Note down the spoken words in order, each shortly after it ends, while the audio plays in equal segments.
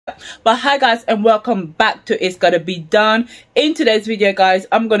But hi guys, and welcome back to It's Gotta Be Done. In today's video guys,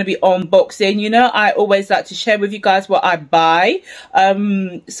 I'm gonna be unboxing. You know, I always like to share with you guys what I buy.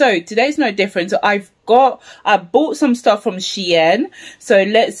 So today's no different. So I bought some stuff from SHEIN, so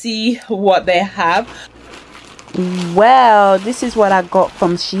let's see what they have. Well, this is what I got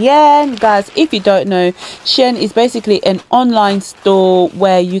from SHEIN. Guys, if you don't know, SHEIN is basically an online store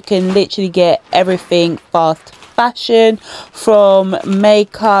where you can literally get everything fast fashion, from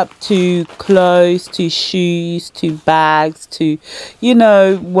makeup to clothes to shoes to bags to, you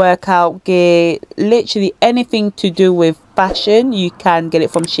know, workout gear. Literally anything to do with fashion, you can get it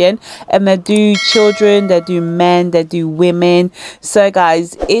from SHEIN. And they do children, they do men, they do women. So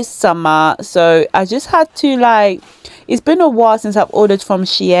guys, it's summer, so I just had to it's been a while since I've ordered from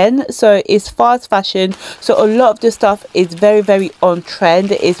SHEIN. So it's fast fashion, so a lot of the stuff is very on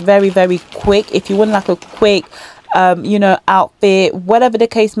trend. It's very quick. If you want like a quick you know, outfit, whatever the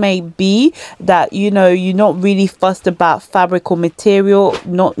case may be, that, you know, you're not really fussed about fabric or material.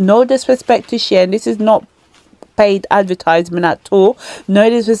 No disrespect to SHEIN, this is not paid advertisement at all, no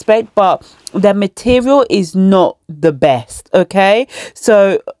disrespect, but the material is not the best. Okay,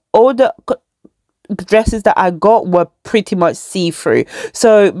 so all the dresses that I got were pretty much see-through.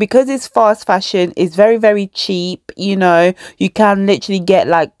 So because it's fast fashion, it's very cheap. You know, you can literally get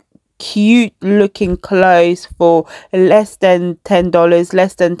like cute looking clothes for less than $10,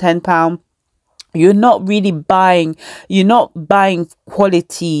 less than £10. You're not buying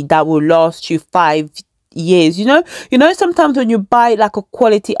quality that will last you 5 years. You know sometimes when you buy like a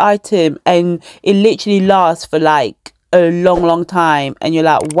quality item and it literally lasts for like a long time, and you're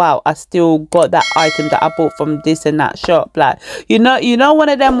like, wow, I still got that item that I bought from this and that shop. Like, you know one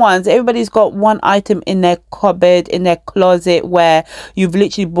of them ones, everybody's got one item in their cupboard, in their closet, where you've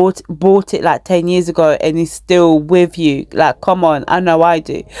literally bought it like 10 years ago and it's still with you. Like, come on, I know I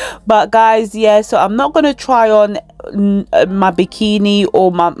do. But guys, yeah, so I'm not gonna try on my bikini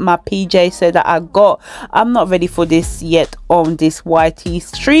or my PJ set that I got. I'm not ready for this yet on this YT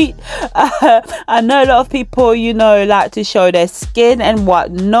street. I know a lot of people, you know, like to show their skin and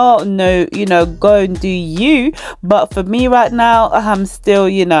whatnot. No, you know, go and do you. But for me right now, I'm still,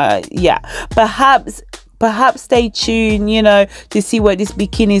 you know, yeah, perhaps stay tuned, you know, to see where this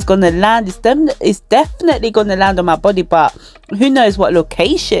bikini is gonna land. It's definitely gonna land on my body, but who knows what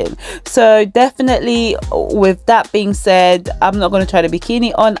location. So definitely, with that being said, I'm not gonna try the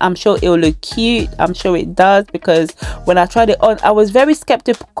bikini on. I'm sure it'll look cute, I'm sure it does, because when I tried it on, I was very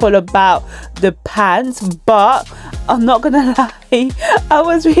skeptical about the pants, but I'm not gonna lie, I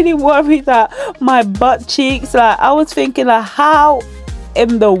was really worried that my butt cheeks, like I was thinking like, how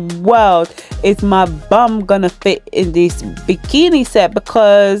in the world is my bum gonna fit in this bikini set,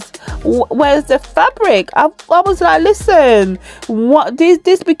 because where's the fabric? I was like, listen, what, this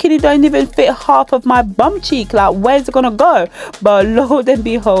bikini don't even fit half of my bum cheek, like where's it gonna go? But Lord and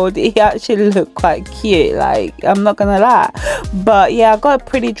behold, it actually looked quite cute, like I'm not gonna lie. But yeah, I got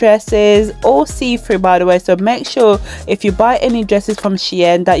pretty dresses, all see-through by the way, so make sure if you buy any dresses from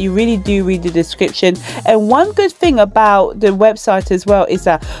SHEIN that you really do read the description. And one good thing about the website as well is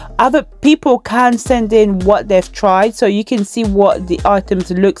that other people can send in what they've tried, so you can see what the items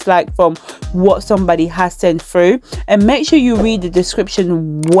looks like from what somebody has sent through. And make sure you read the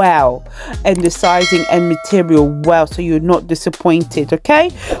description well and the sizing and material well, so you're not disappointed. Okay,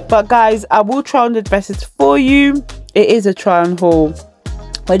 but guys, I will try on the dresses for you. It is a try on haul,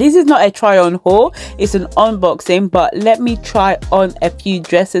 but this is not a try on haul, it's an unboxing. But let me try on a few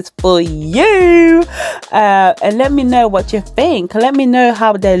dresses for you, and let me know what you think. Let me know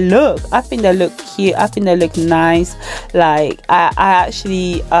how they look. I think they look cute, I think they look nice. Like I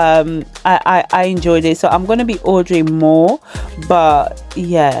actually I enjoyed it, so I'm gonna be ordering more. But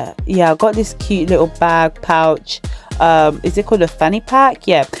yeah, I got this cute little bag pouch. Is it called a fanny pack?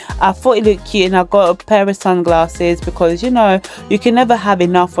 Yeah, I thought it looked cute, and I got a pair of sunglasses because, you know, you can never have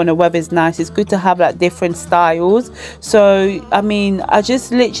enough when the weather's nice. It's good to have like different styles. So I mean, I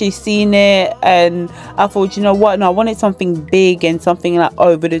just literally seen it and I thought, you know what, no, I wanted something big and something like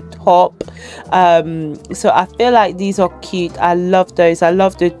over the top. So I feel like these are cute. I love those. I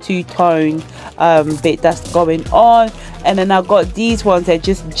love the two-tone bit that's going on. And then I got these ones, they're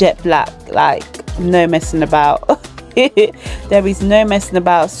just jet black, like no messing about. There is no messing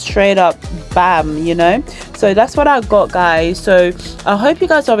about, straight up bam, you know. So that's what I got, guys. So I hope you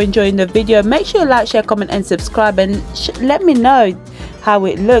guys are enjoying the video. Make sure you like, share, comment and subscribe, and let me know how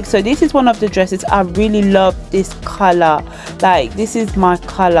it looks. So this is one of the dresses. I really love this color, like this is my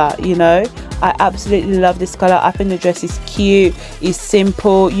color, you know. I absolutely love this color. I think the dress is cute, it's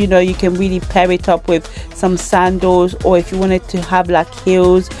simple, you know. You can really pair it up with some sandals, or if you wanted to have like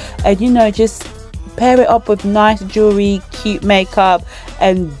heels, and you know, just pair it up with nice jewelry, cute makeup,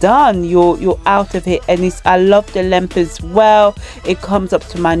 and done. You're out of it. And I love the length as well. It comes up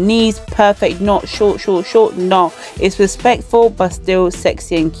to my knees, perfect, not short. No, it's respectful but still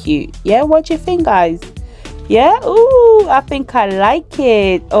sexy and cute. Yeah, what do you think, guys? Yeah, ooh, I think I like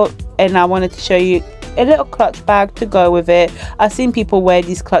it. Oh, and I wanted to show you a little clutch bag to go with it. I've seen people wear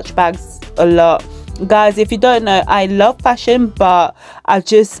these clutch bags a lot. Guys, if you don't know, I love fashion, but I'm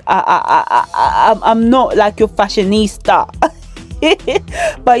not like your fashionista.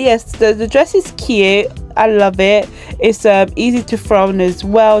 But yes, the dress is cute. I love it. It's easy to throw on as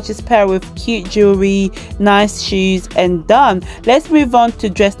well. Just pair with cute jewelry, nice shoes, and done. Let's move on to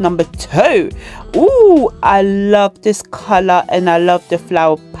dress number 2. Ooh, I love this color and I love the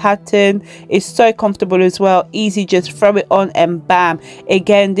flower pattern. It's so comfortable as well. Easy, just throw it on and bam.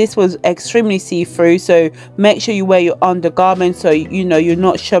 Again, this was extremely see-through, so make sure you wear your undergarment so you know you're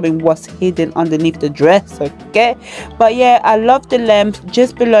not showing what's hidden underneath the dress. Okay, but yeah, I love the length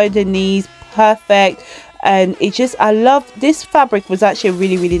just below the knees, perfect. And it just, I love this fabric. Was actually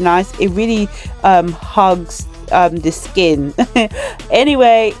really nice. It really hugs the skin.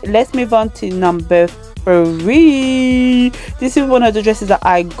 Anyway, let's move on to number 3. This is one of the dresses that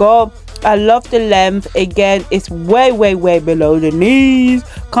I got. I love the length. Again, it's way below the knees,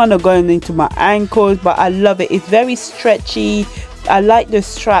 kind of going into my ankles, but I love it. It's very stretchy. I like the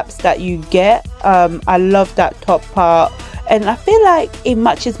straps that you get. I love that top part, and I feel like it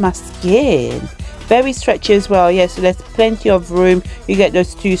matches my skin. Very stretchy as well. Yeah, so there's plenty of room. You get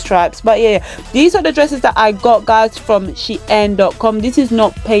those 2 stripes. But yeah, these are the dresses that I got, guys, from SHEIN.com. This is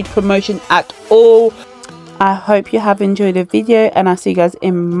not paid promotion at all. I hope you have enjoyed the video, and I'll see you guys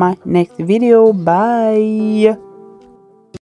in my next video. Bye.